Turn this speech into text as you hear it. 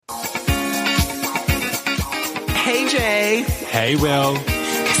Hey, Jay. Hey, Will.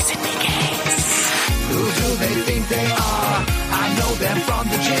 The Sydney Gays. Who do they think they are? I know them from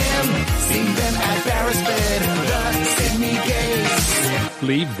the gym. Seen them at Beresford. The Sydney Gays.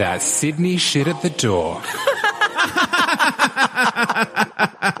 Leave that Sydney shit at the door.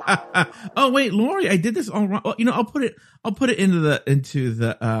 Oh wait, Lori, I did this all wrong. Well, I'll put it into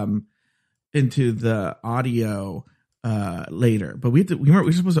the audio later. But we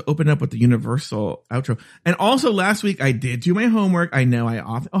were supposed to open up with the universal outro. And also last week I did do my homework. I know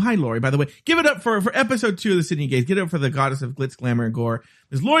oh, hi Lori, by the way. Give it up for episode 2 of the Sydney Gays. Give it up for the goddess of glitz, glamour, and gore.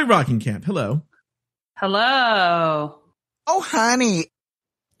 There's Lori Rockingham. Hello. Hello. Oh, honey.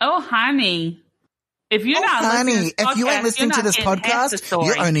 Oh, honey. If you're not listening, if you ain't listening to this podcast,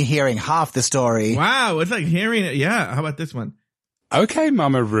 you're only hearing half the story. Wow, it's like hearing it. Yeah, how about this one? Okay,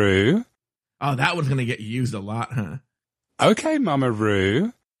 Mama Roo. Oh, that one's gonna get used a lot, huh? Okay, Mama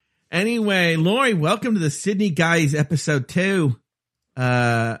Roo. Anyway, Lori, welcome to the Sydney Guys episode 2.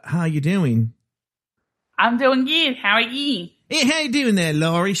 How you doing? I'm doing good. How are you? Hey, how you doing there,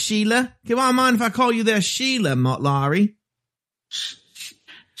 Lori? Sheila? Come on, mind if I call you there Sheila, Lori?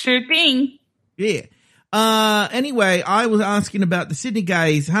 Sure thing. Yeah. Anyway, I was asking about the Sydney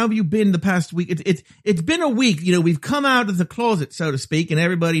Gays. How have you been the past week? It's been a week. We've come out of the closet, so to speak, and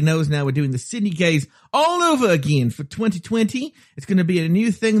everybody knows now we're doing the Sydney Gays all over again for 2020. It's going to be a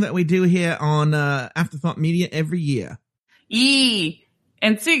new thing that we do here on Afterthought Media every year. Yeah.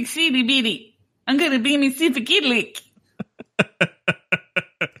 And six city bitty. I'm going to be me Sifakidlik.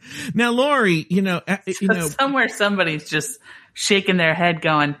 Now, Lori, somewhere somebody's just shaking their head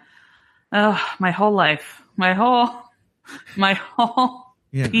going, oh, my whole life, my whole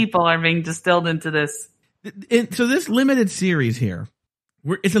people are being distilled into this. So this limited series here,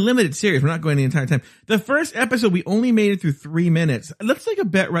 it's a limited series. We're not going the entire time. The first episode, we only made it through 3 minutes. Let's take a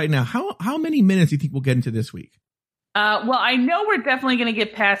bet right now. How many minutes do you think we'll get into this week? Well, I know we're definitely going to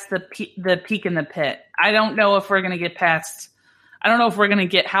get past the peak in the pit. I don't know if we're going to get past. I don't know if we're going to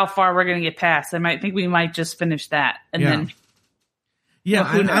get how far we're going to get past. I think we might just finish that and then.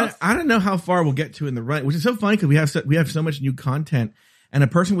 Yeah, I don't know how far we'll get to in the run, which is so funny because we have so much new content. And a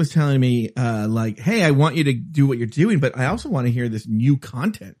person was telling me, hey, I want you to do what you're doing, but I also want to hear this new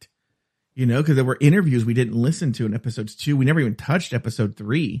content, because there were interviews we didn't listen to in episodes 2. We never even touched episode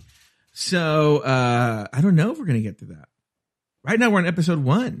 3. So, I don't know if we're going to get to that. Right now we're on episode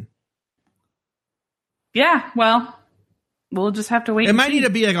 1. Yeah, well, we'll just have to wait. It might need to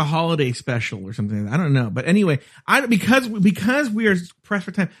be like a holiday special or something. I don't know. But anyway, because we are pressed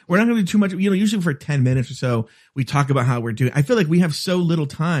for time, we're not going to do too much. Usually for 10 minutes or so, we talk about how we're doing. I feel like we have so little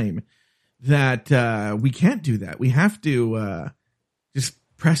time that we can't do that. We have to just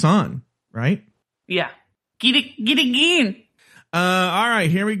press on, right? Yeah. Get it in. All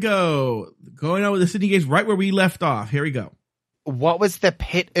right, here we go. Going on with the Sydney Gays right where we left off. Here we go. What was the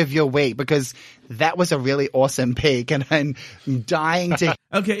pit of your week? Because that was a really awesome peak, and I'm dying to.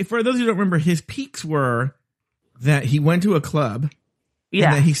 Okay, for those who don't remember, his peaks were that he went to a club, and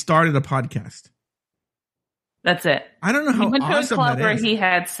that he started a podcast. That's it. I don't know how he went awesome to a club that where is. he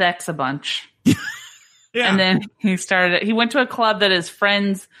had sex a bunch. Yeah. And then he went to a club that his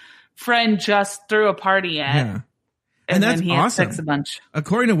friend just threw a party at. Yeah. And that's then he awesome. Had sex a bunch.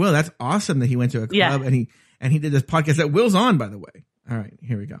 According to Will, that's awesome that he went to a club and he did this podcast that Will's on, by the way. All right,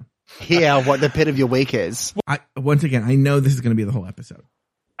 here we go. Hear what the pit of your week is. Once again, I know this is going to be the whole episode.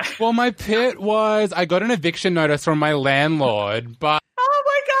 Well, my pit was I got an eviction notice from my landlord, but oh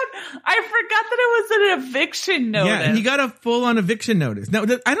my god, I forgot that it was an eviction notice. Yeah, he got a full-on eviction notice. Now, I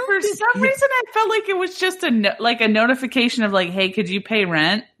don't. For some reason, I felt like it was just a notification of hey, could you pay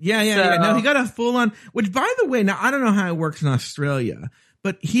rent? Yeah. No, he got a full-on. Which, by the way, now I don't know how it works in Australia,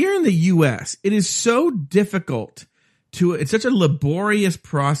 but here in the U.S., it is so difficult it's such a laborious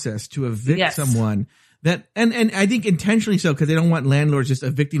process to evict someone that, and I think intentionally so, because they don't want landlords just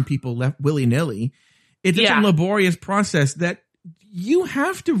evicting people left willy-nilly. It's such a laborious process that you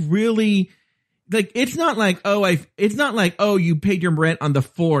have to really, it's not like, you paid your rent on the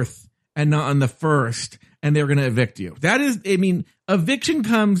 4th and not on the 1st, and they're going to evict you. That is, eviction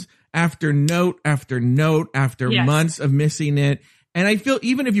comes after note after note after months of missing it. And I feel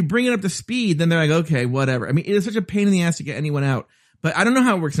even if you bring it up to speed, then they're like, okay, whatever. It is such a pain in the ass to get anyone out. But I don't know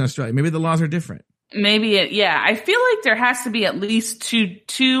how it works in Australia. Maybe the laws are different. Maybe I feel like there has to be at least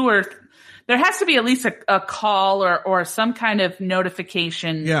two or there has to be at least a call or some kind of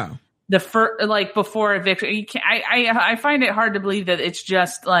notification. Yeah. Before eviction. I find it hard to believe that it's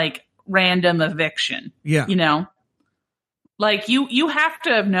just random eviction. Yeah. You have to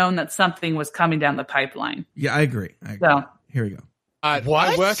have known that something was coming down the pipeline. Yeah, I agree. So here we go. What?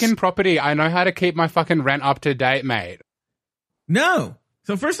 I work in property. I know how to keep my fucking rent up to date, mate. No.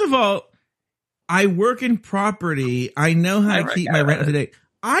 So first of all, I work in property. I know how to keep my rent up to date.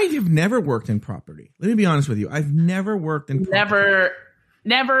 I have never worked in property. Let me be honest with you. I've never worked in property.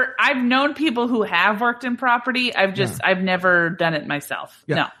 Never. I've known people who have worked in property. I've never done it myself.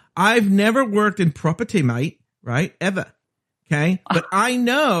 Yeah. No. I've never worked in property, mate, right? Ever. Okay. But I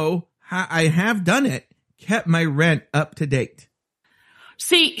know how I have done it, kept my rent up to date.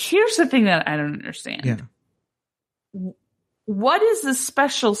 See, here's the thing that I don't understand. Yeah. What is the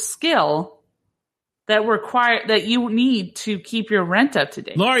special skill that you need to keep your rent up to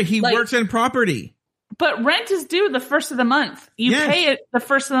date? Laurie, he works in property. But rent is due the first of the month. You pay it the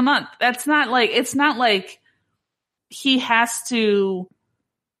first of the month. It's not like he has to,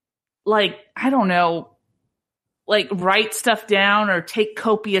 like, I don't know, like write stuff down or take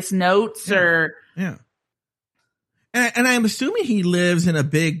copious notes or. Yeah. And I'm assuming he lives in a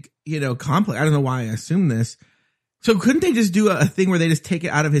big, complex. I don't know why I assume this. So couldn't they just do a thing where they just take it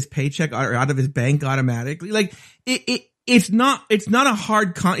out of his paycheck or out of his bank automatically? Like it's not a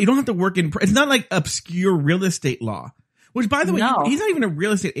hard you don't have to work it's not like obscure real estate law, which by the way, he's not even a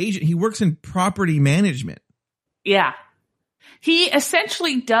real estate agent. He works in property management. Yeah. He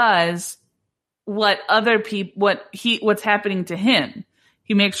essentially does what other people, what's happening to him.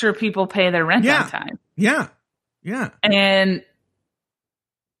 He makes sure people pay their rent on time. Yeah. Yeah. And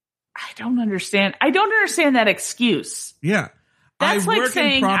I don't understand that excuse. Yeah. That's like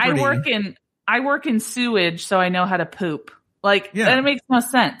saying I work in sewage, so I know how to poop. Like, that makes no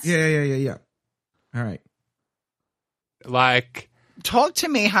sense. Yeah. All right. Like, talk to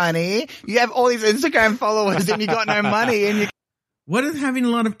me, honey. You have all these Instagram followers and you got no money and you. What does having a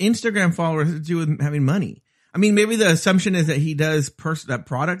lot of Instagram followers do with having money? I mean, maybe the assumption is that he does that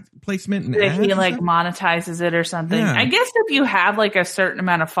product placement and that he like monetizes it or something. Yeah. I guess if you have like a certain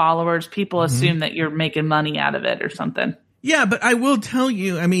amount of followers, people assume that you're making money out of it or something. Yeah, but I will tell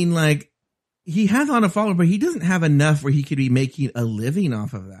you, I mean, like, he has a lot of followers, but he doesn't have enough where he could be making a living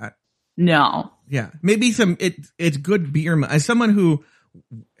off of that. No. Yeah, maybe it's good beer money. As someone who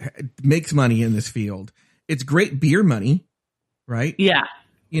makes money in this field, it's great beer money, right? Yeah.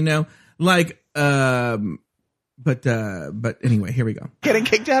 Like, but anyway, here we go. Getting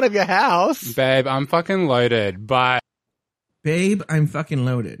kicked out of your house. babe, I'm fucking loaded, but. Babe, I'm fucking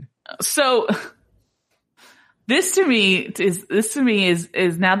loaded. So this to me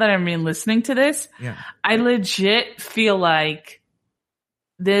is now that I'm listening to this, I legit feel like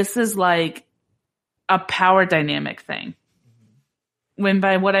this is like a power dynamic thing. When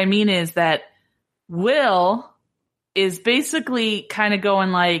by what I mean is that Will is basically kind of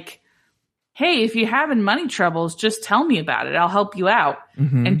going like, hey, if you're having money troubles, just tell me about it. I'll help you out.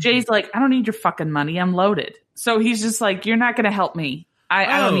 Mm-hmm. And Jay's like, I don't need your fucking money. I'm loaded. So he's just like, you're not going to help me.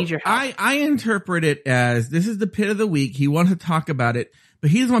 I don't need your help. I interpret it as this is the pit of the week. He wants to talk about it, but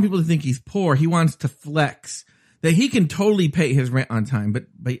he doesn't want people to think he's poor. He wants to flex that he can totally pay his rent on time, but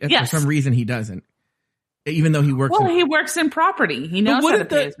for some reason he doesn't. Even though he works. Well, he works in property. He knows how to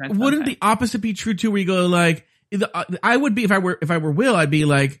pay his rent. Wouldn't the opposite be true too? Where you go like, I would be if I were Will, I'd be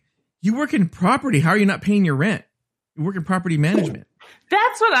like, you work in property. How are you not paying your rent? You work in property management.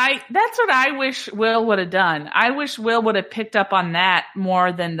 That's what I wish Will would have done. I wish Will would have picked up on that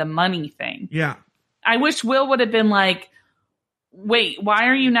more than the money thing. Yeah. I wish Will would have been like, wait, why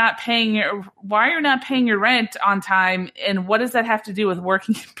are you not paying your rent on time? And what does that have to do with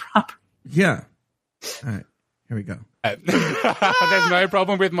working in property? Yeah. All right. Here we go. There's no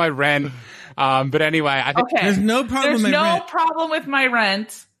problem with my rent. But anyway, I think there's no problem with my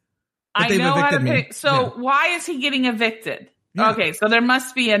rent. I know how to pay. So why is he getting evicted? Yeah. Okay, so there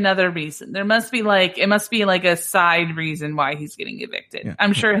must be another reason. It must be like a side reason why he's getting evicted. Yeah.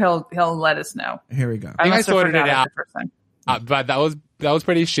 I'm sure he'll let us know. Here we go. I think I sorted it out. But that was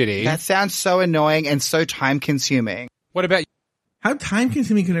pretty shitty. That sounds so annoying and so time consuming. What about you? How time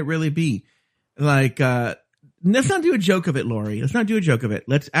consuming can it really be? Like, let's not do a joke of it, Lori. Let's not do a joke of it.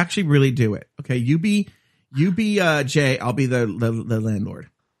 Let's actually really do it. Okay, you be Jay. I'll be the landlord.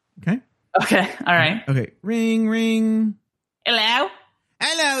 Okay. Okay. All right. Okay. Ring, ring. Hello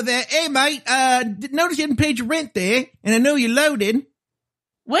there. Hey, mate. Notice you hadn't paid your rent there, and I know you're loaded.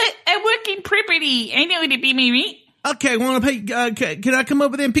 What? I work in property. I know it'd be me, right? Okay. Want to pay? Can I come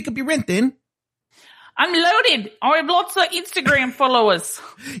over there and pick up your rent then? I'm loaded. I have lots of Instagram followers.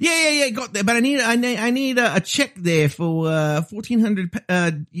 Yeah. Got that. But I need a check there for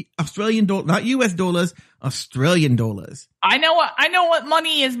 1,400 Australian dollars, not US dollars, Australian dollars. I know what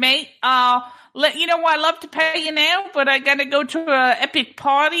money is, mate. You know what? I love to pay you now, but I gotta go to a epic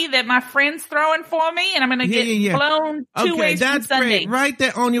party that my friend's throwing for me, and I'm gonna get blown 2 ways that's from Sunday. great. Right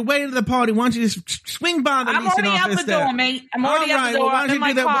there on your way to the party, why don't you just swing by the I'm leasing already office out the door, mate. I'm already out the door. Well, why I'm don't in my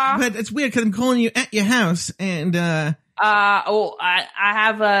you do car. that? But it's weird because I'm calling you at your house, and I don't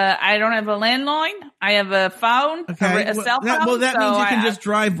have a landline. I have a phone, a cell phone. That means you can just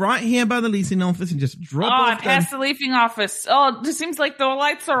drive right here by the leasing office and just drop off. I passed the leasing office. Oh, it just seems like the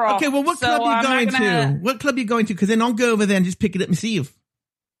lights are off. Okay, well, what club are you going to? What club are you going to? Because then I'll go over there and just pick it up and see you.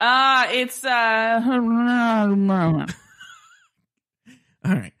 It's All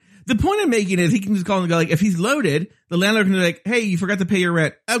right. The point I'm making is he can just call and go, like, if he's loaded, the landlord can be like, hey, you forgot to pay your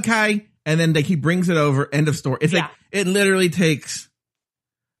rent. Okay. And then he brings it over. End of story. It's like, it literally takes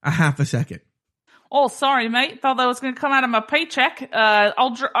a half a second. Oh, sorry, mate. Thought that was going to come out of my paycheck.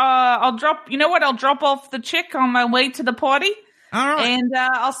 I'll drop, you know what? I'll drop off the chick on my way to the party. All right. And,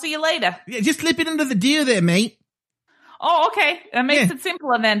 I'll see you later. Yeah, just slip it under the deal there, mate. Oh, okay. That makes it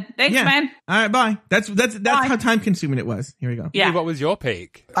simpler then. Thanks, man. All right, bye. That's how time consuming it was. Here we go. Yeah. What was your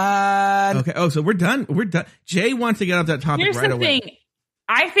peak? Okay. Oh, so we're done. We're done. Jay wants to get off that topic Here's right the away. thing.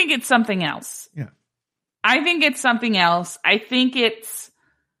 I think it's something else. Yeah. I think it's something else. I think it's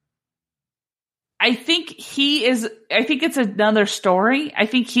another story. I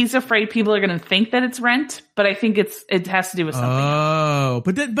think he's afraid people are going to think that it's rent, but I think it has to do with something else.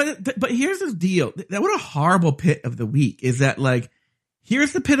 Oh, but here's the deal. What a horrible pit of the week is that, like,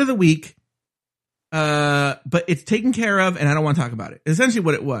 here's the pit of the week, but it's taken care of and I don't want to talk about it. Essentially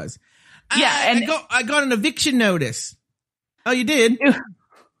what it was. Yeah. And I got an eviction notice. Oh, you did?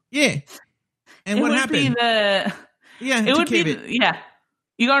 Yeah. And what happened? Yeah.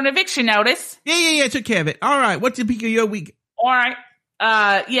 You got an eviction notice? Yeah. I took care of it. All right. What's the peak of your week? All right.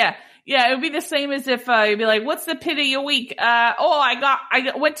 Yeah. It would be the same as if you'd be like, "What's the pit of your week?"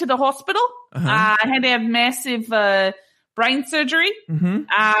 I went to the hospital. I had to have massive brain surgery. Mm-hmm.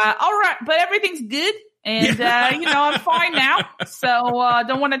 All right, but everything's good. And, I'm fine now. So,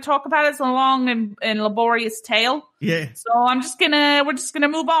 don't want to talk about it. It's a long and laborious tale. Yeah. So we're just gonna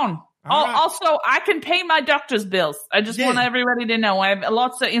move on. Also, I can pay my doctor's bills. I just want everybody to know I have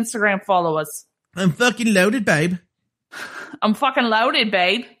lots of Instagram followers. I'm fucking loaded, babe. I'm fucking loaded,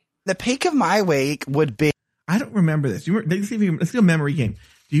 babe. The peak of my week would be. I don't remember this. Let's do a memory game.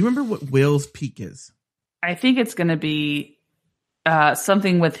 Do you remember what Will's peak is? I think it's going to be,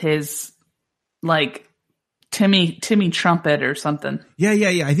 something with his, like, Timmy Trumpet or something.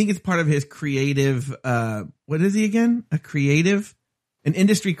 Yeah. I think it's part of his creative. What is he again? An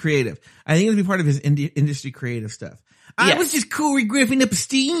industry creative. I think it'll be part of his industry creative stuff. Yes. I was just Corey Griffin up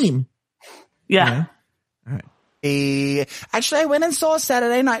steam. Yeah. All right. Actually, I went and saw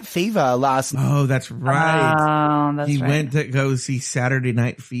Saturday Night Fever last night. Oh, that's right. That's he right. went to go see Saturday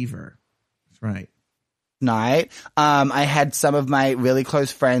Night Fever. That's right. I had some of my really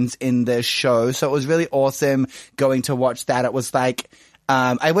close friends in the show, so it was really awesome going to watch that. It was like,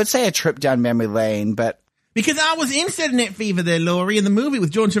 I would say a trip down memory lane, but Because I was in Saturday Night Fever there, Laurie, in the movie with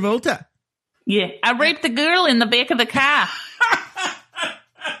John Travolta. Yeah, I raped the girl in the back of the car.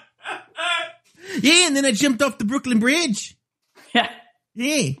 Yeah, and then I jumped off the Brooklyn Bridge. Yeah.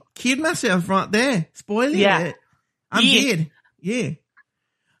 Yeah, killed myself right there. Spoiler alert. I'm dead. Yeah.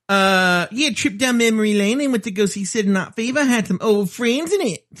 Trip down memory lane and went to go see Saturday Night Fever. Had some old friends in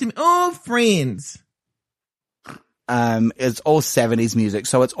it. Some old friends. it's all 70s music,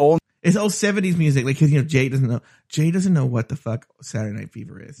 so it's all 70s music. Like, 'cause, Jay doesn't know what the fuck Saturday Night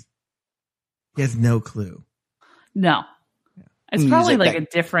Fever is. He has no clue. No. It's probably like a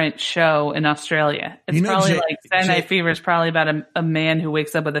different show in Australia. It's probably like Saturday Night Fever is probably about a man who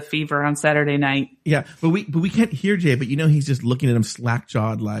wakes up with a fever on Saturday night. Yeah, but we can't hear Jay, but he's just looking at him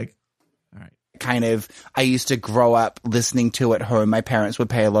slack-jawed like, all right. kind of, I used to grow up listening to at home. My parents would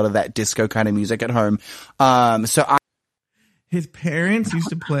play a lot of that disco kind of music at home. His parents used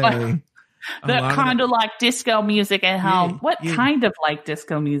to play that kind of like disco music at home. What kind of like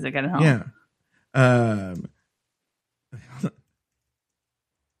disco music at home? Yeah.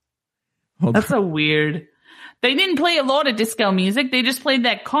 That's so weird. They didn't play a lot of disco music. They just played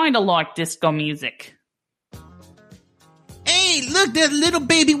that kind of like disco music. Hey, look, there's little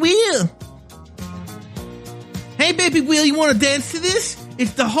baby Will. Hey, baby Will, you want to dance to this?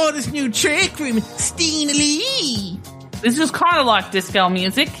 It's the hottest new track from Stina Lee. This is kind of like disco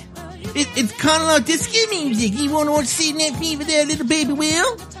music. It's kind of like disco music. You want to watch Saturday Night Fever there, little baby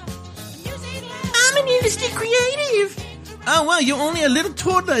Will? I'm an industry creative. Oh, wow, you're only a little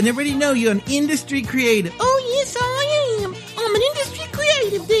toddler and I already know you're an industry creative. Oh, yes, I am. I'm an industry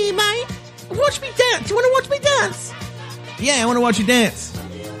creative there, mate. Watch me dance. You want to watch me dance? Yeah, I want to watch you dance.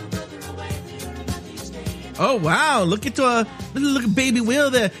 Oh, wow. Look at Baby Will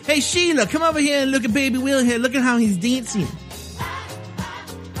there. Hey, Sheila, come over here and look at Baby Will here. Look at how he's dancing.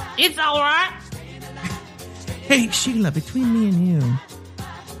 It's all right. Hey, Sheila, between me and you,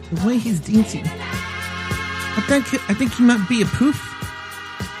 the way he's dancing, I think he might be a poof.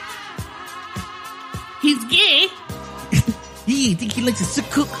 He's gay. Yeah, I think he likes to suck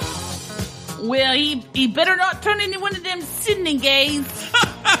cook. Well, he better not turn into one of them Sydney gays.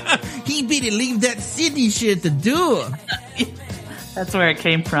 He better leave that Sydney shit at the door. That's where it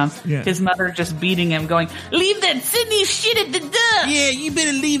came from. Yeah. His mother just beating him, going, "Leave that Sydney shit at the door." Yeah, you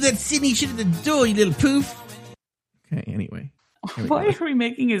better leave that Sydney shit at the door, you little poof. Okay, anyway. Why are we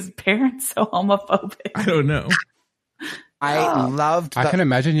making his parents so homophobic? I don't know. I loved. I can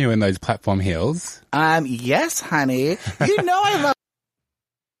imagine you in those platform heels. Yes, honey. You know I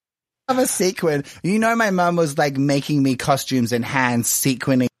love a sequin. You know my mum was like making me costumes and hand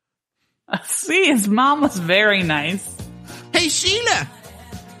sequining. See, his mom was very nice. Hey, Sheila!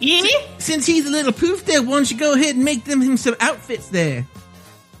 Yeah? Since he's a little poof there, why don't you go ahead and make him some outfits there?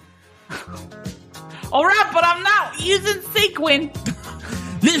 All right, but I'm not using sequin.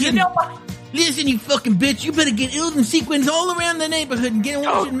 Listen, You know what? listen, you fucking bitch. You better get them sequins all around the neighborhood and get them.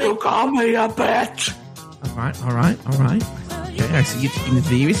 Don't you call me a bitch. All right. Okay, I see you taking this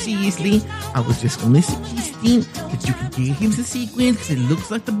very seriously. I was just only suggesting that you could give him some sequins because it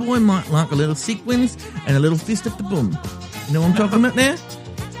looks like the boy might like a little sequins and a little fist up the bum. You know what I'm talking about there?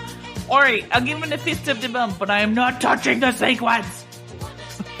 All right, I'll give him the fist of the bum, but I am not touching the sequins.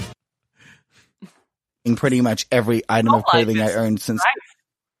 In pretty much every item of clothing I this. owned since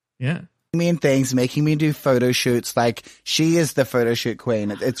Yeah. me and things, making me do photo shoots. Like she is the photo shoot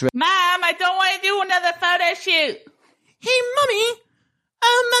queen. It's really Mom, I don't want to do another photo shoot. Hey, Mummy.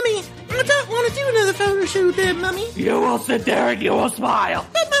 Mummy, I don't want to do another photo shoot there, Mummy. You will sit there and you will smile.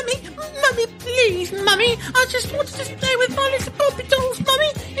 Mummy, please, Mummy. I just want to just play with my little Barbie dolls,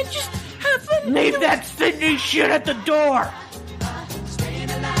 Mummy, and just have fun. Leave that Sydney shit at the door.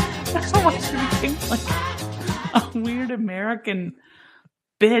 Like a weird American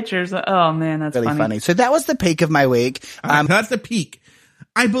bitch or something. Oh man, that's really funny. So that was the peak of my week. That's the peak.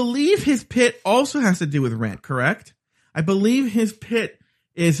 I believe his pit also has to do with rent, correct? I believe his pit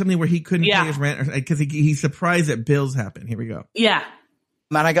is something where he couldn't pay his rent because he's surprised that bills happen. Here we go. Yeah.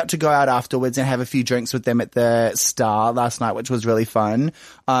 And I got to go out afterwards and have a few drinks with them at the Star last night, which was really fun.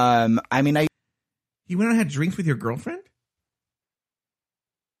 You went out and had drinks with your girlfriend?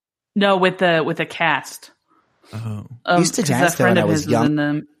 No, with the cast. Oh. I used to dance there when I was young. In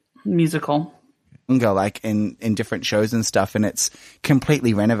the musical. And go like in different shows and stuff, and it's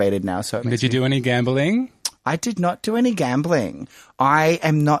completely renovated now. So Did you do any gambling? I did not do any gambling. I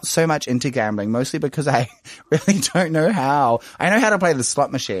am not so much into gambling, mostly because I really don't know how. I know how to play the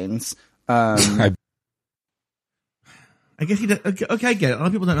slot machines. I guess he does. Okay, I get it. A lot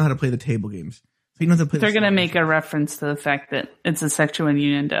of people don't know how to play the table games. So he knows how to play. They're going to make a reference to the fact that it's a sexual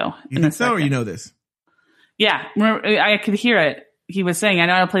innuendo. You think so, or you know this? Yeah, I could hear it. He was saying, "I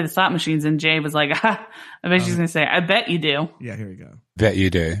know how to play the slot machines," and Jay was like, I bet she's going to say, "I bet you do." Yeah, here we go. Bet you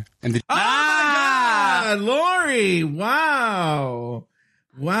do. And Oh my God, Lori! Wow,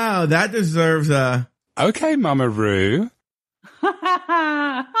 that deserves a. Okay, Mama Roo.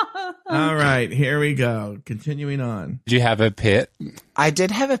 All right, here we go. Continuing on. Did you have a pit? I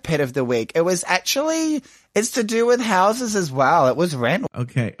did have a pet of the week. It was actually, it's to do with houses as well. It was rent.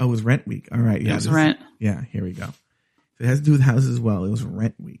 Okay. Oh, it was rent week. All right. Yeah, It was rent. Yeah, here we go. So it has to do with houses as well. It was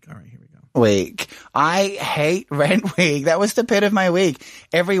rent week. All right, here we go. Week. I hate rent week. That was the pit of my week.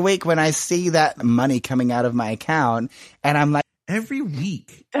 Every week when I see that money coming out of my account and I'm like, Every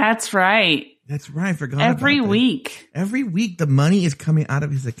week. That's right. That's right. I forgot Every about that. week. Every week the money is coming out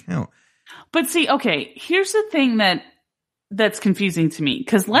of his account. But see, okay, here's the thing that's confusing to me.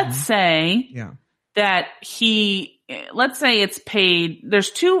 Because let's say Yeah. that let's say it's paid.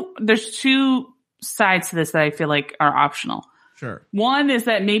 There's two sides to this that I feel like are optional. Sure. One is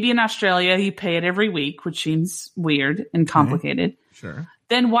that maybe in Australia you pay it every week, which seems weird and complicated. Sure.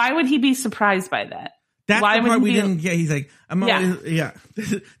 Then why would he be surprised by that? That's Why the part wouldn't we he- didn't get. He's like,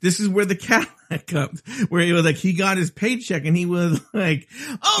 This is where the Cadillac comes, where he was like, he got his paycheck and he was like,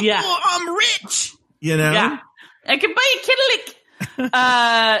 oh, Yeah. boy, I'm rich. You know? Yeah. I can buy a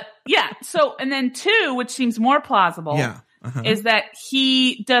Cadillac. Yeah. So, and then two, which seems more plausible, Yeah. Uh-huh. is that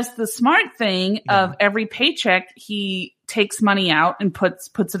he does the smart thing of every paycheck, he takes money out and puts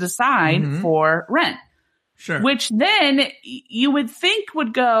it aside for rent. Sure. Which then you would think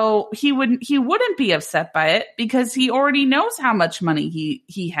would go, he wouldn't be upset by it because he already knows how much money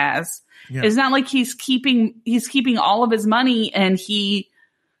he has. Yeah. It's not like he's keeping all of his money and he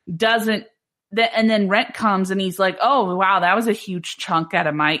doesn't, and then rent comes and he's like, oh wow, that was a huge chunk out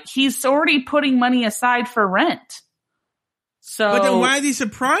of he's already putting money aside for rent. So, but then why is he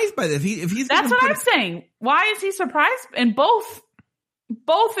surprised by this? If he's that's what I'm saying. Why is he surprised? In both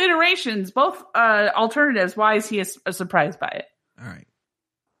iterations, both alternatives, why is he surprised by it? All right.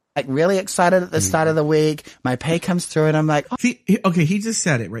 Like really excited at the start of the week. My pay comes through and I'm like, oh. See, okay, he just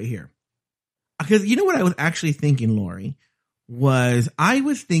said it right here. Because you know what I was actually thinking, Lori, I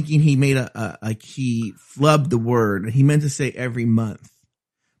was thinking he made he flubbed the word. He meant to say every month.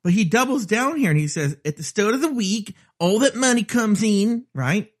 But he doubles down here and he says, at the start of the week, all that money comes in,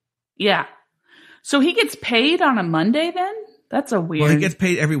 right? Yeah. So he gets paid on a Monday then? That's a weird. Well, he gets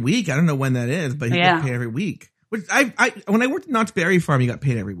paid every week. I don't know when that is, but he gets paid every week. Which when I worked at Knott's Berry Farm, he got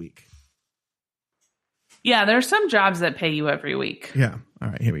paid every week. Yeah, there's some jobs that pay you every week. Yeah. All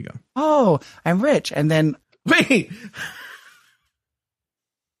right, here we go. Oh, I'm rich. And then wait.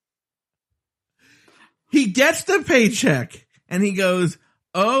 He gets the paycheck and he goes,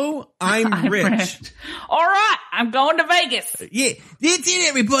 oh, I'm rich. All right, I'm going to Vegas. Yeah, that's it,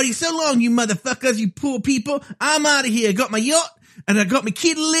 everybody. So long, you motherfuckers, you poor people. I'm out of here. I got my yacht and I got my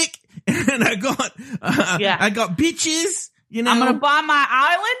kid lick and I got bitches. You know, I'm going to buy my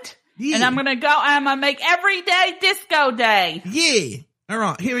island and I'm going to go and I'm going to make every day disco day. Yeah. All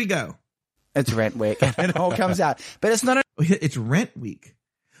right, here we go. It's rent week and it all comes out. But it's not it's rent week.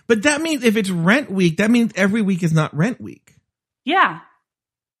 But that means if it's rent week, that means every week is not rent week. Yeah.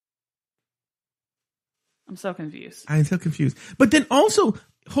 I'm so confused. But then also,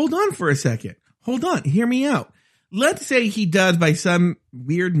 hold on for a second. Hold on. Hear me out. Let's say he does, by some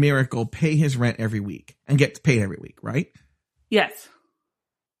weird miracle, pay his rent every week and gets paid every week, right? Yes.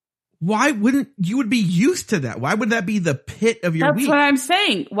 Why wouldn't you would be used to that? Why would that be the pit of your week? That's what I'm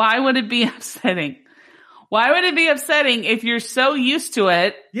saying. Why would it be upsetting? Why would it be upsetting if you're so used to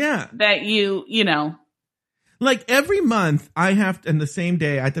it? Yeah. That you know. Like every month I have to, and the same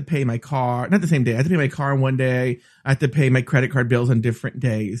day I have to pay my car, not the same day. I have to pay my car on one day. I have to pay my credit card bills on different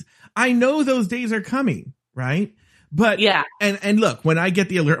days. I know those days are coming, right? But yeah. And look, when I get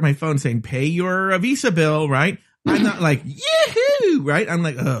the alert on my phone saying pay your Visa bill, right? I'm not like, yahoo, right? I'm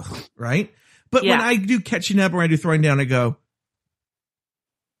like, ugh, right? But when I do catching up or I do throwing down, I go,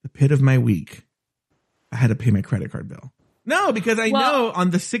 the pit of my week, I had to pay my credit card bill. No, because I know on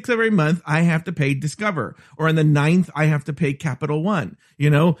the 6th of every month, I have to pay Discover. Or on the 9th, I have to pay Capital One.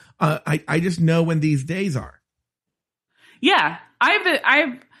 You know, I just know when these days are. Yeah.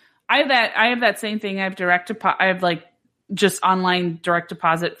 I have that same thing. I have like just online direct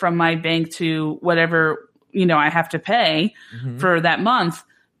deposit from my bank to whatever, I have to pay for that month.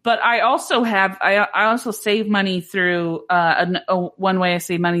 But I also I also save money through, one way I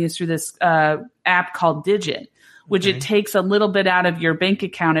save money is through this, app called Digit, which it takes a little bit out of your bank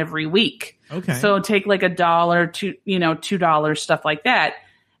account every week. Okay. So take like $1, $2, stuff like that.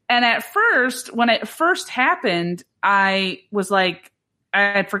 And at first, when it first happened, I was like, I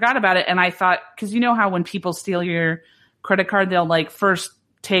had forgot about it. And I thought, cause you know how when people steal your credit card, they'll like first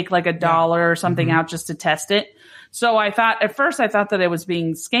take like $1 or something out just to test it. So at first I thought that it was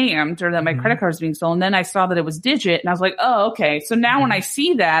being scammed or that my credit card was being stolen. Then I saw that it was Digit and I was like, oh, okay. So now when I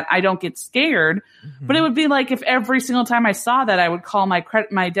see that, I don't get scared, but it would be like if every single time I saw that, I would call my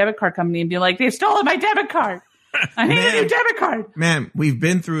debit card company and be like, they stole my debit card. I need a new debit card. Ma'am, we've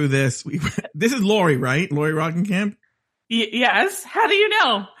been through this. This is Lori, right? Lori Rockenkamp? Yes. How do you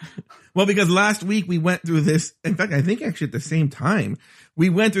know? Well, because last week we went through this. In fact, I think actually at the same time, we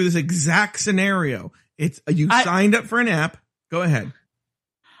went through this exact scenario. You signed up for an app. Go ahead.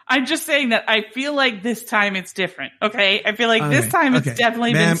 I'm just saying that I feel like this time it's different. Okay. I feel like this time it's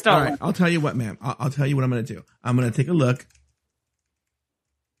definitely been stolen. All right. I'll tell you what, ma'am. I'll tell you what I'm going to do. I'm going to take a look.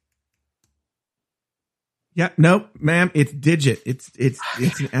 Yeah. Nope, ma'am. It's Digit. It's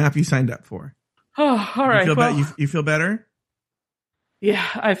an app you signed up for. Oh, all right. You feel better? Yeah,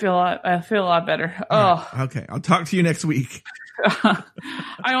 I feel a lot better. Oh, right. Okay. I'll talk to you next week.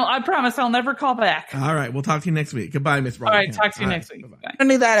 I promise I'll never call back. All right. We'll talk to you next week. Goodbye, Miss Robin. All right. Talk to you next week. Bye. Not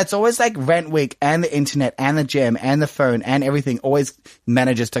only that, it's always like rent week and the internet and the gym and the phone and everything always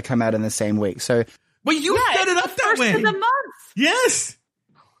manages to come out in the same week. So, well, you set it up that way. First of the month. Yes.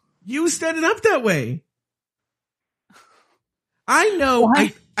 You set it up that way. I know.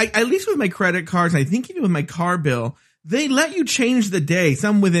 I at least with my credit cards, I think even with my car bill, they let you change the day.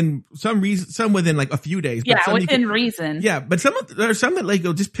 Some within like a few days. But within reason. Yeah, but there's some that like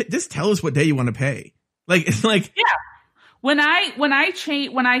go just tell us what day you want to pay. Like, it's like, When I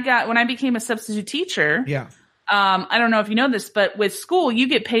became a substitute teacher, I don't know if you know this, but with school, you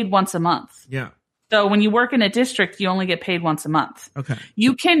get paid once a month. Yeah. So when you work in a district, you only get paid once a month. Okay.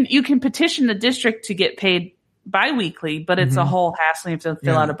 You can petition the district to get paid biweekly, but it's a whole hassle. You have to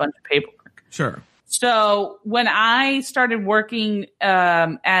fill out a bunch of paperwork. Sure. So when I started working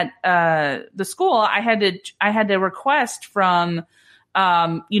at the school, I had to request from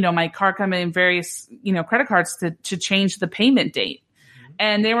my car company and various credit cards to change the payment date.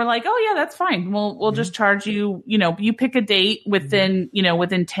 And they were like, "Oh yeah, that's fine. We'll just charge you. You pick a date within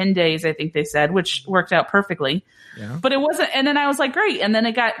 10 days." I think they said, which worked out perfectly. Yeah. But it wasn't. And then I was like, "Great." And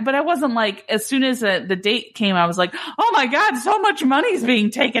then but I wasn't like, as soon as the date came, I was like, "Oh my God, so much money's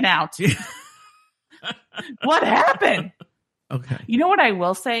being taken out." What happened? Okay. You know what I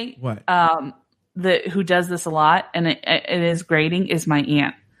will say? What? Who does this a lot, and it is grating, is my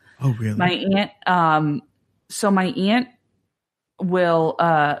aunt. Oh, really? My aunt. So my aunt will,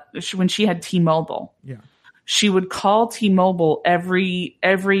 when she had T-Mobile, she would call T-Mobile every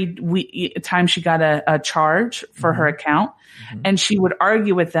time she got a charge for her account, and she would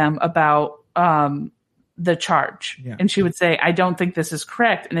argue with them about the charge. Yeah. And she would say, "I don't think this is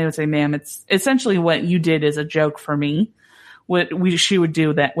correct." And they would say, "Ma'am, it's essentially what you did is a joke for me." She would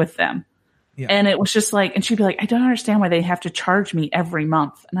do that with them. Yeah. And it was just like, and she'd be like, "I don't understand why they have to charge me every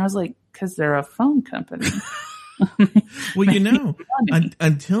month." And I was like, "'Cause they're a phone company." Well,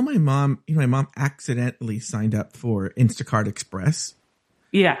 until my mom accidentally signed up for Instacart Express.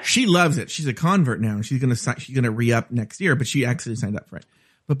 Yeah. She loves it. She's a convert now, and she's going to re-up next year, but she accidentally signed up for it.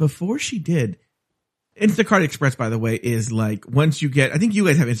 But before she did, Instacart Express, by the way, is like, once you get, I think you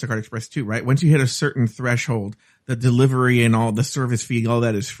guys have Instacart Express too, right? Once you hit a certain threshold, the delivery and all the service fee, all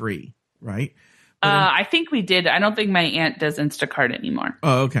that is free, right? I think we did. I don't think my aunt does Instacart anymore.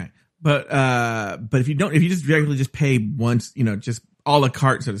 Oh, okay. But if you just regularly just pay once, just a la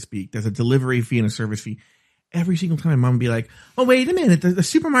carte, so to speak, there's a delivery fee and a service fee. Every single time, mom would be like, "Oh, wait a minute, the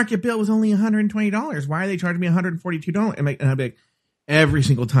supermarket bill was only $120. Why are they charging me $142?" And I'd be like, every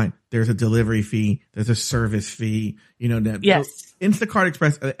single time there's a delivery fee, there's a service fee, Yes. Instacart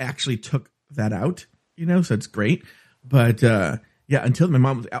Express actually took that out, so it's great. But, until my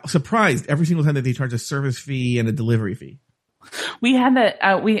mom was surprised every single time that they charge a service fee and a delivery fee. We had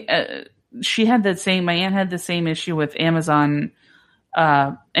that. She had the same. My aunt had the same issue with Amazon.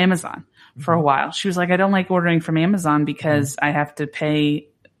 For a while, she was like, "I don't like ordering from Amazon because I have to pay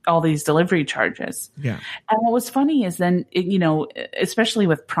all these delivery charges." Yeah. And what was funny is then, especially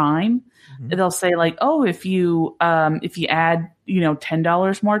with Prime, they'll say like, "Oh, if you add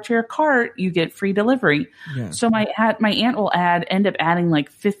 $10 more to your cart, you get free delivery." Yeah. So my aunt will end up adding like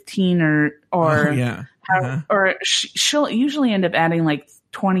 15 or she'll usually end up adding like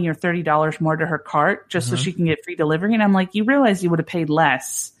 $20 or $30 more to her cart just so she can get free delivery. And I'm like, "You realize you would have paid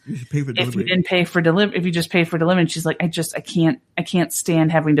less if you didn't pay for delivery. If you just pay for delivery." And she's like, I can't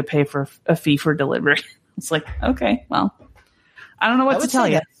stand having to pay for a fee for delivery." It's like, okay, well, I don't know what to tell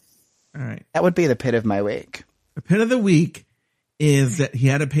you. All right. That would be the pit of my week. The pit of the week is that he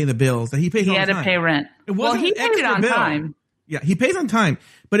had to pay the bills that he pays all the time. He had to pay rent. Well, he paid it on time. Yeah, he pays on time,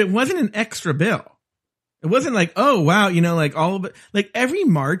 but it wasn't an extra bill. It wasn't like, "Oh, wow," like all of it. Like every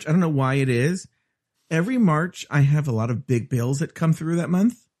March, I don't know why it is. Every March, I have a lot of big bills that come through that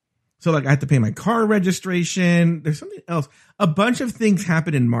month. So like I have to pay my car registration. There's something else. A bunch of things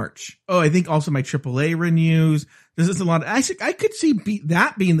happen in March. Oh, I think also my AAA renews. There's just a lot. I could see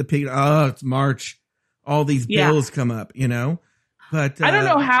that being the pig. Oh, it's March. All these bills come up, But I don't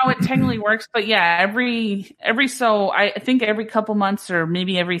know how it technically works, but I think every couple months or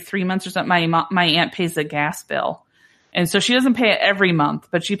maybe every 3 months or something, my aunt pays the gas bill. And so she doesn't pay it every month,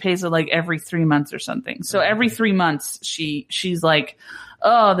 but she pays it like every 3 months or something. So every 3 months she's like,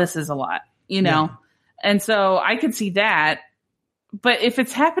 "Oh, this is a lot," Yeah. And so I could see that. But if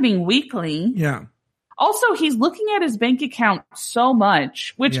it's happening weekly. Yeah. Also, he's looking at his bank account so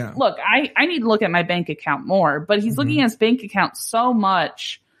much, which, look, I need to look at my bank account more, but he's looking at his bank account so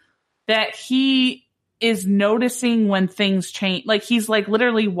much that he is noticing when things change. Like, he's like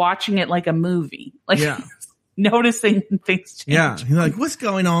literally watching it like a movie. Like, noticing when things change. Yeah. He's like, "What's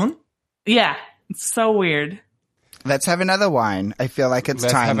going on?" Yeah. It's so weird. Let's have another wine. I feel like it's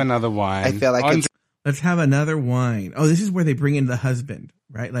time. Let's have another wine. I feel like Let's have another wine. Oh, this is where they bring in the husband,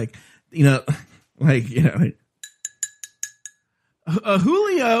 right? Like, Julio,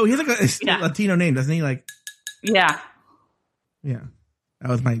 he has like a Latino name, doesn't he? Like, yeah. That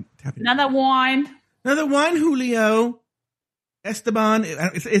was my tapping. Another wine, Julio. Esteban.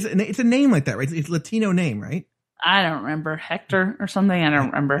 It's a name like that, right? It's a Latino name, right? I don't remember. Hector or something. I don't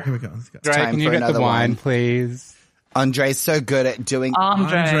remember. Here we go. Let's go. Dre, Time can you for get the another wine, one. please? Andre's so good at doing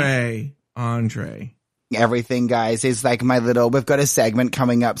Andre. Andre. everything, guys. Is like my little. We've got a segment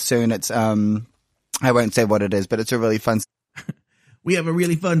coming up soon. It's I won't say what it is, but it's a really fun. We have a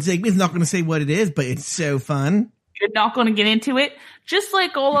really fun segment. It's not going to say what it is, but it's so fun. You're not going to get into it. Just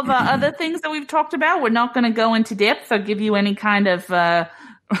like all of our other things that we've talked about, we're not going to go into depth or give you any kind of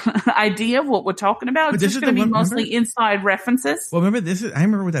idea of what we're talking about. It's But this just is going to the be one- mostly remember? inside references. Well, remember this is. I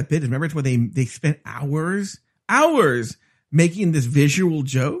remember what that bit is. Remember it's where they spent hours making this visual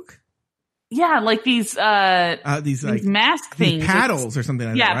joke. Yeah, like these These like mask these things. paddles or something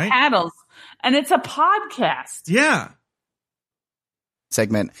like Yeah, that, right? paddles. And it's a podcast. Yeah.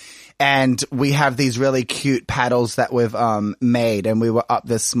 Segment, and we have these really cute paddles that we've made, and we were up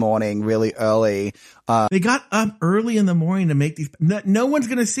this morning really early. They got up early in the morning to make these. No one's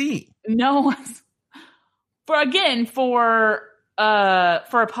going to see. No one's for a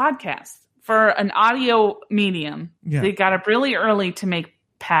podcast, for an audio medium. Yeah. They got up really early to make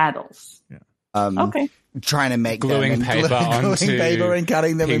paddles. Okay. Trying to make Gluing them and paper onto gluing paper and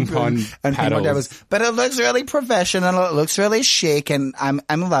cutting them ping into pong and ping pong paddles. tables. But it looks really professional. It looks really chic, and I'm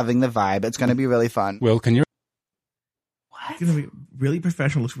loving the vibe. It's going to be really fun. Will, can you? It's going to be really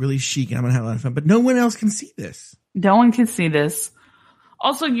professional. Looks really chic, and I'm going to have a lot of fun. But no one else can see this. No one can see this.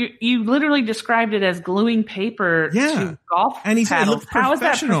 Also, you literally described it as gluing paper to golf And he said it paddles. looked How is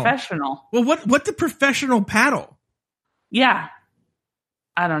that professional. professional? Well, what the professional paddle? Yeah.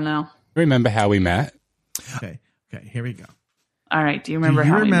 I don't know. Remember how we met? Okay, here we go. All right. Do you remember Do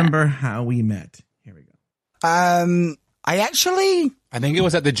you how remember how we met? Here we go. I actually, I think it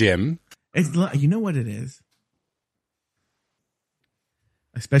was at the gym. You know what it is?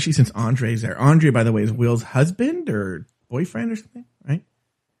 Especially since Andre's there. Andre, by the way, is Will's husband or boyfriend or something, right?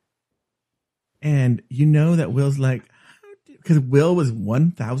 And you know that Will's like, because Will was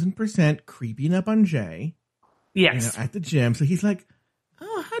 1,000% creeping up on Jay. Yes. At the gym. So he's like,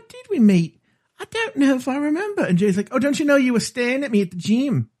 oh, how did we meet? I don't know if I remember. And Jay's like, oh, don't you know you were staring at me at the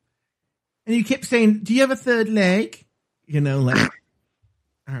gym? And you kept saying, do you have a third leg? You know, like,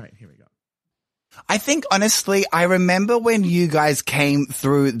 all right, here we go. I think honestly, I remember when you guys came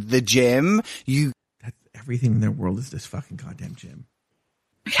through the gym, That's everything in their world is this fucking goddamn gym.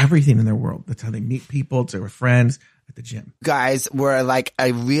 Everything in their world. That's how they meet people. They were friends at the gym. guys were like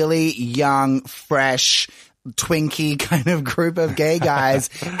a really young, fresh, Twinkie kind of group of gay guys.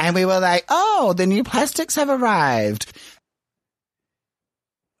 And we were like, oh, the new plastics have arrived.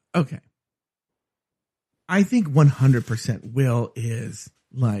 Okay. I think 100% Will is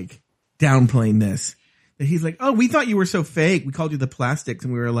like downplaying this. That he's like, oh, we thought you were so fake. We called you the plastics.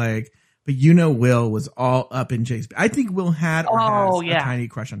 And we were like, but Will was all up in Jay's. I think Will had or has a tiny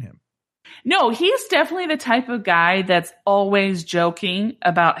crush on him. No, he's definitely the type of guy that's always joking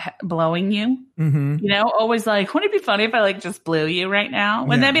about blowing you. Mm-hmm. You know, always like, wouldn't it be funny if I like just blew you right now?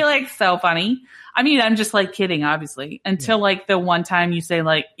 Wouldn't that be like so funny? I mean, I'm just like kidding, obviously, until like the one time you say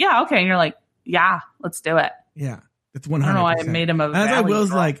like, yeah, okay. And you're like, yeah, let's do it. Yeah. That's 100%. I don't know why I made him a That's why valley Will's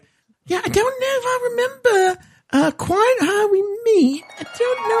girl. like, yeah, I don't know if I remember quite how we meet. I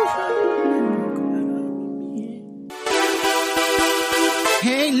don't know if I remember quite how we meet.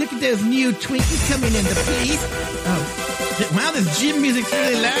 Hey, look at those new Twinkies coming into place. Oh, wow, this gym music's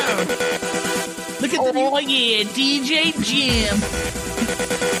really loud. Look at the Oh yeah, DJ Jim.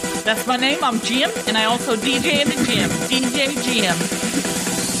 That's my name. I'm Jim, and I also DJ in the gym. DJ Jim.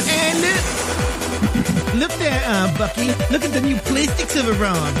 And look there, Bucky. Look at the new plastics of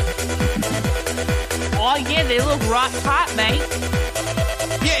Iran. Oh yeah, they look rock hot, mate.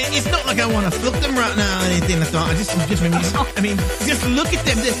 Yeah, it's not like I want to flip them right now or anything. I thought just look at them. Look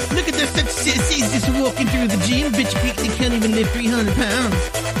at them, such sissies just walking through the gym. Bitch, they can't even lift 300 pounds.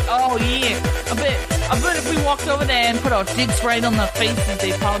 Oh yeah, I bet if we walked over there and put our dicks right on their faces,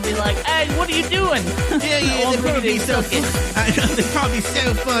 they'd probably be like, "Hey, what are you doing?" Yeah, Or they'd probably maybe be so suck it. I know, they're probably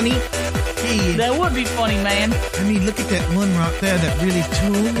so funny. Hey, That would be funny, man. I mean, look at that one right there, that really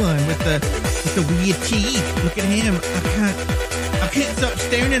tall one with the weird teeth. Look at him. I can't stop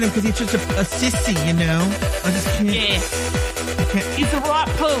staring at him because he's just a sissy, you know. I just can't. Yeah, I can't. he's a right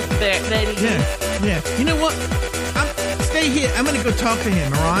poop there, that he is. Yeah. You know what? Stay here. I'm gonna go talk to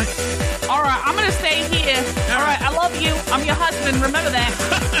him. All right. All right, I'm gonna stay here. All right, I love you. I'm your husband. Remember that.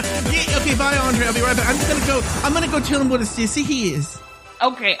 Yeah. Okay. Bye, Andre. I'll be right back. I'm gonna go tell him what a sissy he is.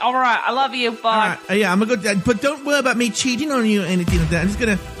 Okay, all right. I love you. Bye. All right. Yeah. I'm gonna go. But don't worry about me cheating on you or anything like that. I'm just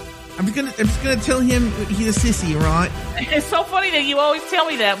gonna tell him he's a sissy. All right. It's so funny that you always tell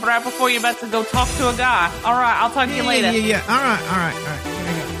me that right before you're about to go talk to a guy. All right, I'll talk to you later. Yeah. All right.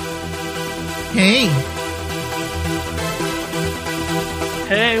 Here we go. Hey.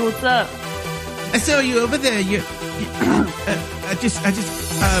 Hey, what's up? I saw you over there. You're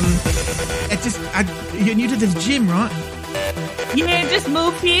new to this gym, right? Yeah, just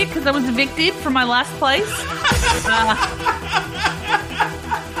moved here because I was evicted from my last place.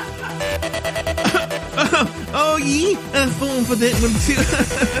 Oh, yeah, I'm falling for that one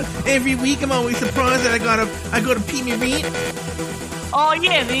too. Every week, I'm always surprised that I gotta pee me rent. Oh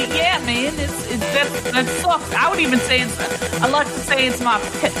yeah, man. That sucks. I would even say I like to say it's my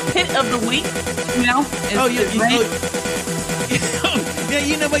pit of the week. You know? Yeah,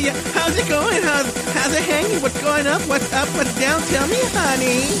 you know, but yeah, how's it going? How's it hanging? What's going up? What's up? What's down? Tell me,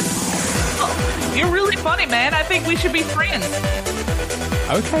 honey. Oh, you're really funny, man. I think we should be friends.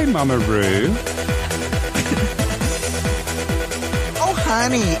 Okay, Mama Roo. Oh,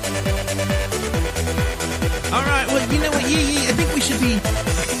 honey. All right, well, you know what? Yeah, I think we should be.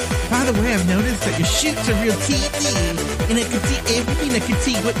 By the way, I've noticed that your shoots are real TV, and I can see everything. I can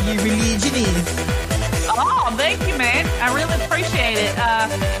see what your religion is. Oh, thank you, man. I really appreciate it.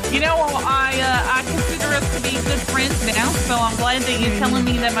 I consider us to be good friends now, so I'm glad that you're telling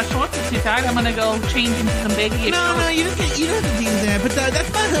me that my shorts are too tight. I'm gonna go change into some baggy shorts. No, you don't have to do that. But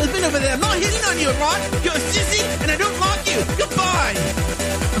that's my husband over there. I'm not hitting on you, right? You're a sissy, and I don't like you. Goodbye.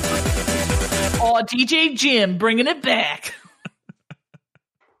 Oh, DJ Jim, bringing it back.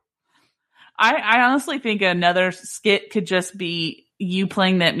 I honestly think another skit could just be you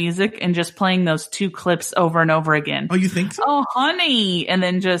playing that music and just playing those two clips over and over again. Oh, you think so? Oh, honey. And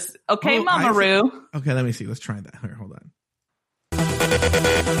then just, okay, Mama Roo. Okay, let me see. Let's try that. Here, hold on.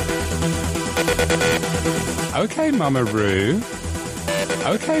 Okay, Mama Roo.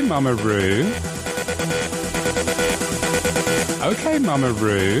 Okay, Mama Roo. Okay, Mama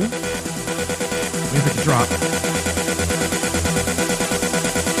Roo. Music drop.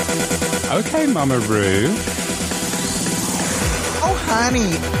 Okay, Mama Roo. Oh,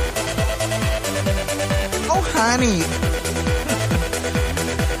 honey. Oh, honey.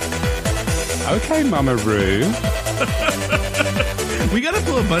 Okay, Mama Roo. We gotta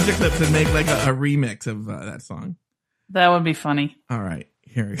pull a bunch of clips and make like a remix of that song. That would be funny. All right,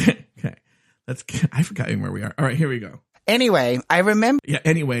 here we go. Okay, I forgot even where we are. All right, here we go. Anyway, I remember. Yeah,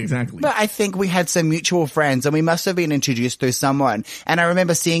 anyway, exactly. But I think we had some mutual friends and we must have been introduced through someone. And I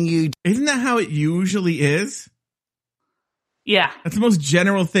remember seeing you. Isn't that how it usually is? Yeah. That's the most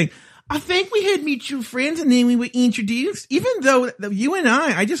general thing. I think we had mutual friends and then we were introduced. Even though you and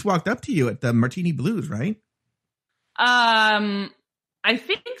I just walked up to you at the Martini Blues, right? I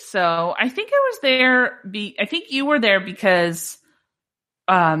think so. I think I was there. I think you were there because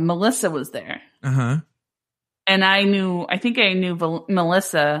Melissa was there. Uh-huh. And I think I knew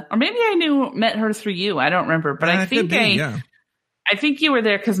Melissa, or maybe I met her through you. I don't remember, but I think I think you were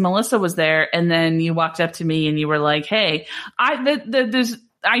there because Melissa was there, and then you walked up to me and you were like, "Hey, I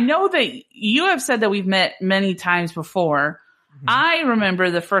know that you have said that we've met many times before. Mm-hmm. I remember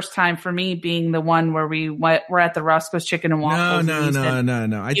the first time for me being the one where we're at the Roscoe's Chicken and Waffles. No.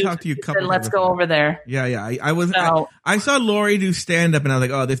 I talked to you a couple. Let's go over there. Yeah. I saw Lori do stand up, and I was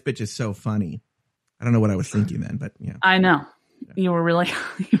like, "Oh, this bitch is so funny." I don't know what I was thinking then, but yeah. I know. Yeah. You were really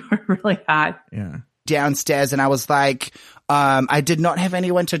hot. Yeah. Downstairs, and I was like, I did not have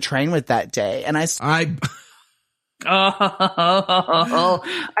anyone to train with that day. And I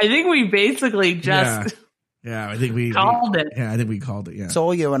think we basically just I think we called it. Yeah, I think we called it. Yeah.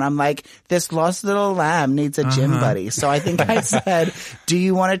 saw you, and I'm like, this lost little lamb needs a gym buddy. So I think I said, do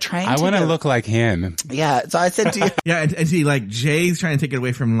you want to train? I want to look like him. Yeah. So I said, do you? Yeah, and see, like Jay's trying to take it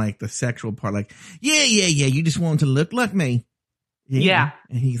away from like the sexual part. Like, yeah. You just want to look like me. Yeah.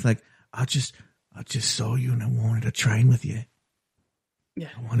 And he's like, I just saw you and I wanted to train with you. Yeah.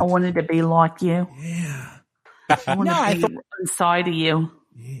 I wanted to be like you. Yeah. I thought inside of you.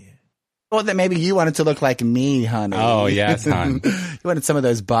 Yeah. Thought that maybe you wanted to look like me, honey. Oh, yes, hon. You wanted some of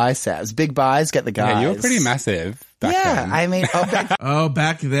those biceps. Big buys, get the guys. Yeah, you were pretty massive back then. I mean,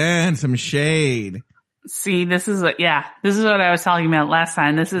 back then, some shade. See, this is what I was talking about last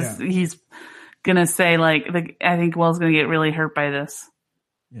time. He's gonna say like, I think Will's gonna get really hurt by this.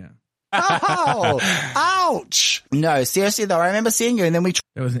 Yeah. Oh, ouch. No, seriously though, I remember seeing you and then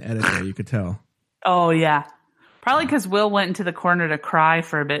there was an edit there, you could tell. Oh yeah. Probably because Will went into the corner to cry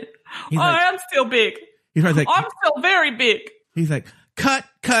for a bit. I'm still big. He's like, I'm still very big. He's like, cut.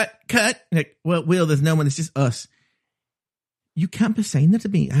 Like, well, Will, there's no one. It's just us. You can't be saying that to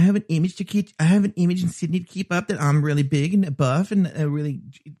me. I have an image in Sydney to keep up that I'm really big and buff and really.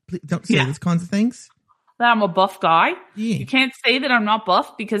 Don't say those kinds of things. That I'm a buff guy. Yeah. You can't say that I'm not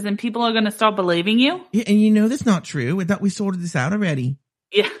buff because then people are going to start believing you. Yeah, and you know that's not true. I thought we sorted this out already.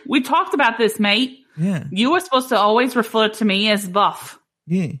 Yeah, we talked about this, mate. Yeah. You were supposed to always refer to me as buff.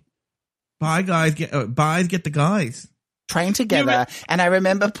 Yeah. Guys get the guys. Train together. And I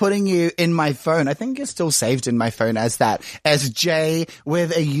remember putting you in my phone. I think you're still saved in my phone as Jay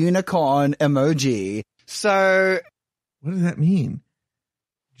with a unicorn emoji. So what does that mean?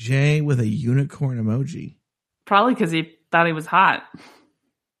 Jay with a unicorn emoji. Probably because he thought he was hot.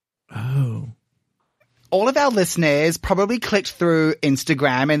 Oh. All of our listeners probably clicked through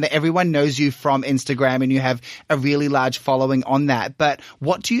Instagram and everyone knows you from Instagram and you have a really large following on that. But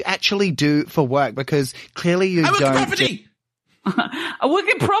what do you actually do for work? Because clearly you don't. Property. I work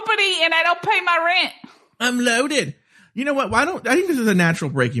in property and I don't pay my rent. I'm loaded. You know what? I think this is a natural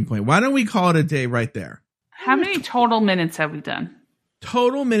breaking point. Why don't we call it a day right there? How many total minutes have we done?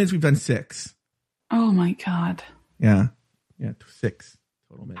 Total minutes, we've done 6. Oh my God. Yeah. 6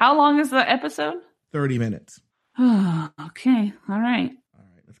 total minutes. How long is the episode? 30 minutes. Okay. All right.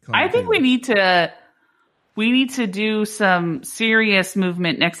 Let's call I it think we need to do some serious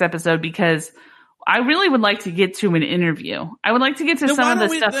movement next episode because I really would like to get to an interview. I would like to get to some of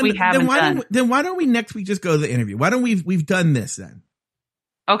the stuff we haven't done. Then why don't we next week just go to the interview? Why don't we've done this then?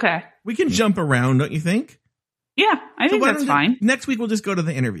 Okay. We can jump around, don't you think? Yeah, I think that's fine. Next week we'll just go to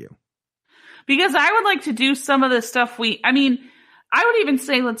the interview. Because I would like to do some of the stuff I would even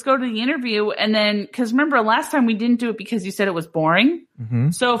say let's go to the interview and then, because remember last time we didn't do it because you said it was boring.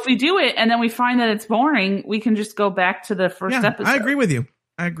 Mm-hmm. So if we do it and then we find that it's boring, we can just go back to the first episode. I agree with you.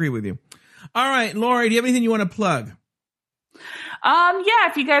 All right, Lori, do you have anything you want to plug? Yeah,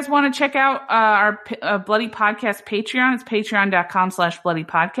 if you guys want to check out our Bloody Podcast Patreon, it's patreon.com/Bloody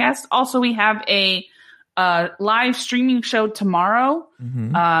Podcast. Also, we have a live streaming show tomorrow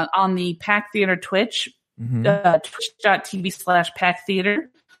on the Pack Theater Twitch. Twitch.tv/Pack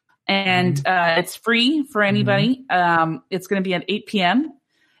Theater. And it's free for anybody. It's going to be at 8 p.m.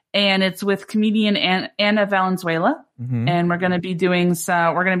 And it's with comedian Anna Valenzuela. And we're going to be doing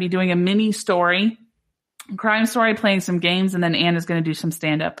a mini story, crime story, playing some games, and then Anna's going to do some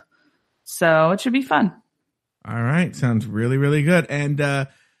stand-up. So it should be fun. All right. Sounds really, really good. And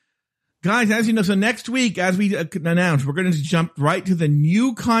guys, as you know, so next week, as we announced, we're going to jump right to the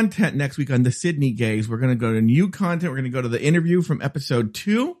new content next week on the Sydney Gays. We're going to go to new content. We're going to go to the interview from episode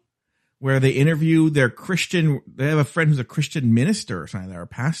 2, where they interview they have a friend who's a Christian minister or something like that, or a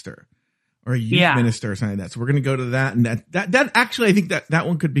pastor, or a youth minister or something like that. So we're going to go to that. And that actually, I think that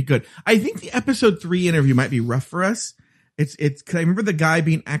one could be good. I think the episode 3 interview might be rough for us. It's, cause I remember the guy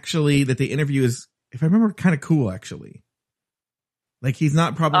being actually, that the interview is, if I remember, kind of cool actually. Like he's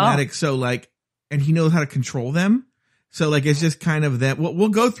not problematic. So and he knows how to control them. So it's just kind of that. We'll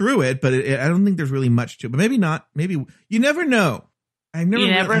go through it, but I don't think there's really much to it. But maybe not. Maybe you never know. I haven't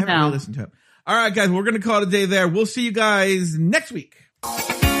really listened to it. All right, guys, we're going to call it a day there. We'll see you guys next week.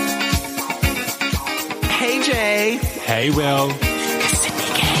 Hey, Jay. Hey, Will.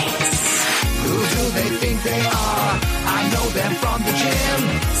 Sydney Gays. Who do they think they are? I know them from the gym.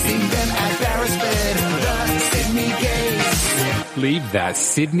 Seen them at Beresford, the Sydney Gays. Leave that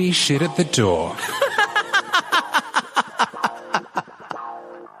Sydney shit at the door.